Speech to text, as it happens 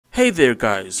Hey there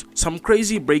guys, some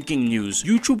crazy breaking news.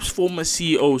 YouTube's former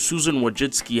CEO Susan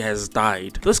Wojcicki has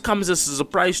died. This comes as a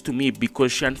surprise to me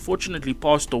because she unfortunately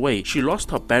passed away. She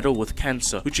lost her battle with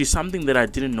cancer, which is something that I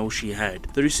didn't know she had.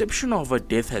 The reception of her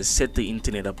death has set the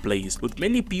internet ablaze, with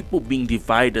many people being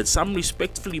divided, some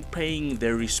respectfully paying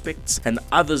their respects and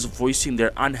others voicing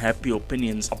their unhappy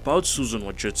opinions about Susan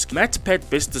Wojcicki. Matt Pat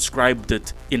best described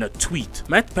it in a tweet.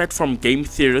 Matt Pat from Game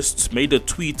Theorists made a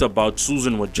tweet about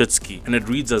Susan Wojcicki, and it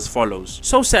reads as follows.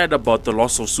 So sad about the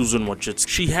loss of Susan Wojcicki.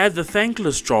 She had the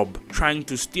thankless job trying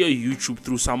to steer YouTube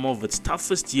through some of its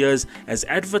toughest years as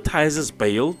advertisers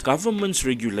bailed, governments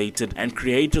regulated, and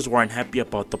creators were unhappy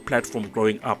about the platform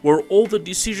growing up. Were all the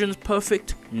decisions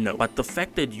perfect? No. But the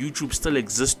fact that YouTube still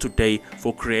exists today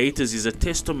for creators is a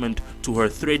testament to her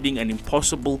threading an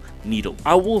impossible needle.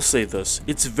 I will say this,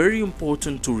 it's very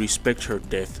important to respect her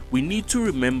death. We need to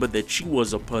remember that she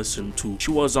was a person too.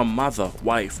 She was a mother,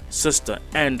 wife, sister,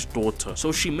 and daughter,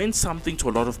 so she meant something to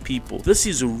a lot of people. This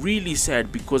is really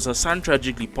sad because her son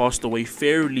tragically passed away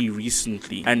fairly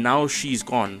recently and now she's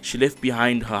gone. She left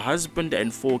behind her husband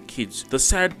and 4 kids. The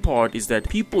sad part is that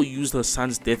people used her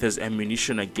son's death as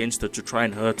ammunition against her to try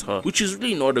and hurt her, which is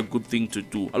really not a good thing to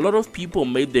do. A lot of people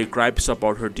made their gripes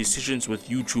about her decisions with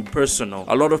YouTube personal.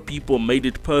 A lot of people made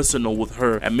it personal with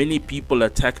her and many people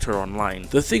attacked her online.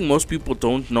 The thing most people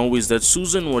don't know is that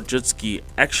Susan Wojcicki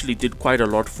actually did quite a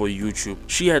lot for YouTube.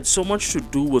 She had so much to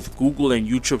do with Google and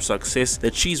YouTube's success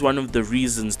that she's one of the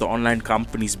reasons the online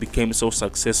companies became so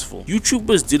successful.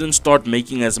 YouTubers didn't start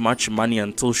making as much money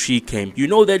until she came. You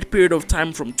know that period of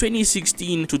time from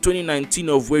 2016 to 2019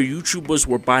 of where YouTubers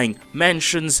were buying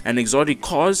mansions and exotic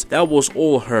cars? That was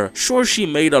all her. Sure, she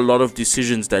made a lot of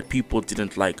decisions that people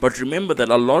didn't like, but remember that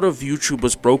a lot of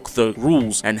YouTubers broke the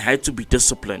rules and had to be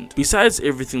disciplined. Besides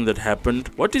everything that happened,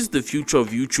 what is the future of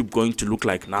YouTube going to look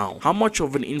like now? How much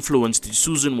of an influence did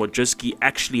Susan Wojcicki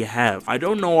actually have? I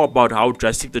don't know about how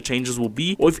drastic the changes will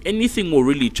be or if anything will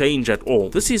really change at all.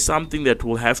 This is something that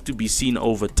will have to be seen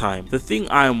over time. The thing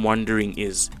I am wondering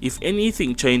is, if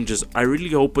anything changes, I really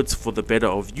hope it's for the better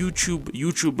of YouTube,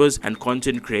 YouTubers, and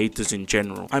content creators in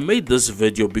general. I made this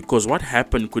video because what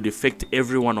happened could affect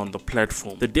everyone on the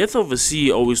platform. The death of a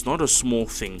CEO is not a small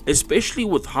thing, especially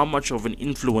with how much of an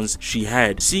influence she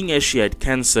had. Seeing as she had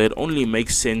cancer, it only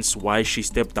makes sense why she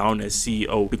stepped down as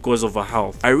CEO, because of her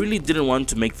health. I really didn't want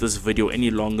to make this video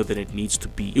any longer than it needs to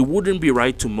be. It wouldn't be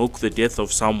right to mock the death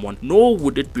of someone, nor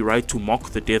would it be right to mock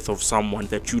the death of someone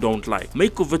that you don't like.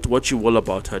 Make of it what you will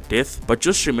about her death, but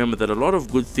just remember that a lot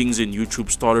of good things in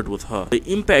YouTube started with her. The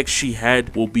impact she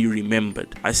had will be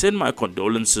remembered. I send my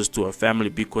condolences to her family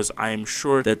because I am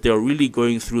sure that they are really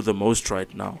going through the most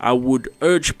right now. I would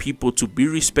urge people to be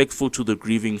respectful to the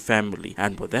grieving family.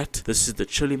 And with that, this is the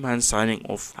Chilly Man signing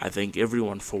off. I thank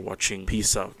everyone for watching.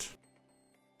 Peace out.